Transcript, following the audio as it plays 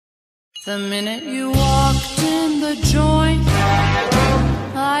The minute you walked in the joint,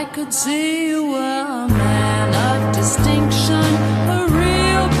 I could see you were a man of distinction, a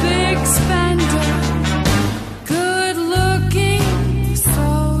real big spender, good looking,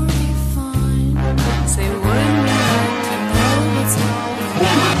 so refined. Say, wouldn't you like to know what's going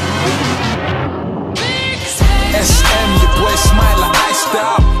on? Big spender. SM, your boy smile like iced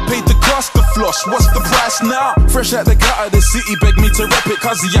out. Paid the cost of floss, what's the price now? Fresh out the gutter, the city begged me to rep it,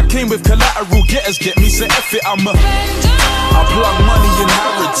 cause I came with collateral, getters get me, so F it, I plug money in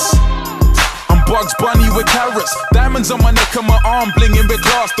Harrods. I'm Bugs Bunny with carrots, diamonds on my neck and my arm, blinging with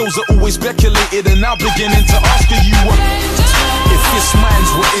glass. Those are always speculated and now beginning to ask you if it's mine,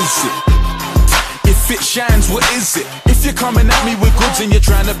 what is it? If it shines, what is it? If you're coming at me with goods and you're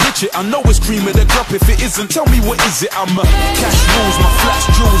trying to pitch it, I know it's cream of the crop. If it isn't, tell me what is it? I'm a cash rules, my flash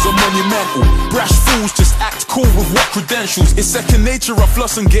jewels are monumental. Brash fools just act cool with what credentials? It's second nature, I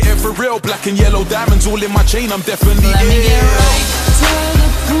floss and get it for real. Black and yellow diamonds all in my chain, I'm definitely Let me get right to the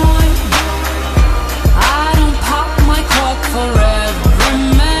point. I don't pop my cork for every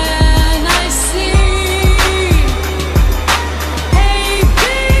man I see. Hey,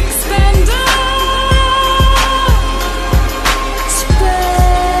 big spender,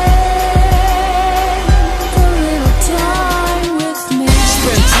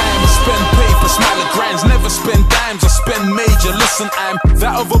 never spend dimes, I spend major. Listen, I'm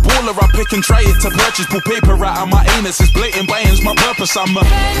that of a baller, I pick and try it to purchase. Pull paper out of my anus, it's blatant buying's my purpose. I'm a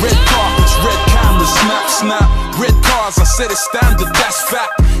red carpets, red cameras, snap, snap. Red cars, I said it's standard, that's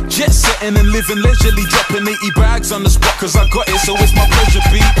fact. Jet setting and living leisurely, dropping 80 bags on the spot, cause I got it, so it's my pleasure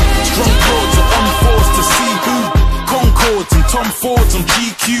beat. Strong chords are on fours to see who. Concords and Tom Fords on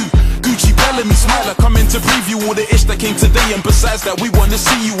GQ. Gucci Bellamy smiler, coming to preview all the ish that came today. And besides that, we wanna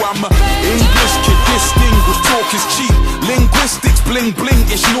see you. I'm a English kid, distinguished, talk is cheap. Linguistics, bling bling,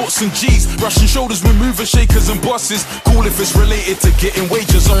 ish noughts and G's. Russian shoulders with movers, shakers and bosses. Cool if it's related to getting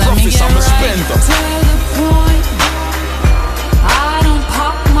wages or profits, I'm a spender. To the point. I don't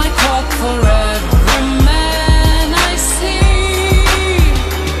pop my cork for every man I see.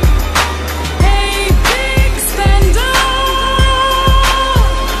 Hey, big spender,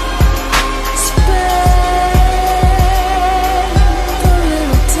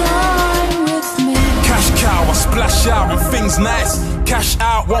 splash out and things nice. Cash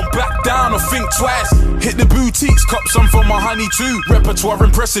out, won't back down or think twice. Hit the boutiques, cop some for my honey too. Repertoire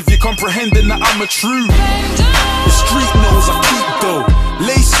impressive, you're comprehending that I'm a true. The street knows I keep though.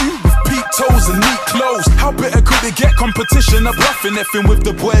 Lace you with peak toes and neat clothes. How better could it get? Competition, a bluffing. Effing with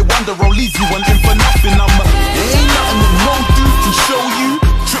the boy wonder, I'll leave you wanting for nothing. There ain't nothing that no dude can show you.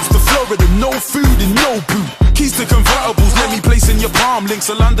 Trips to Florida, no food and no boot. Keys to convertibles, let me place in your palm. Links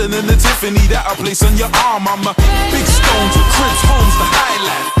to London and the Tiffany that I place on your arm. I'm a big stones with cribs, homes, the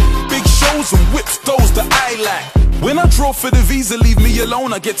highlight. Big shows and whips, those that I like. When I draw for the visa, leave me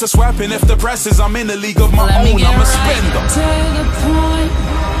alone. I get to swiping if the prices, I'm in a league of my own. I'm a spender.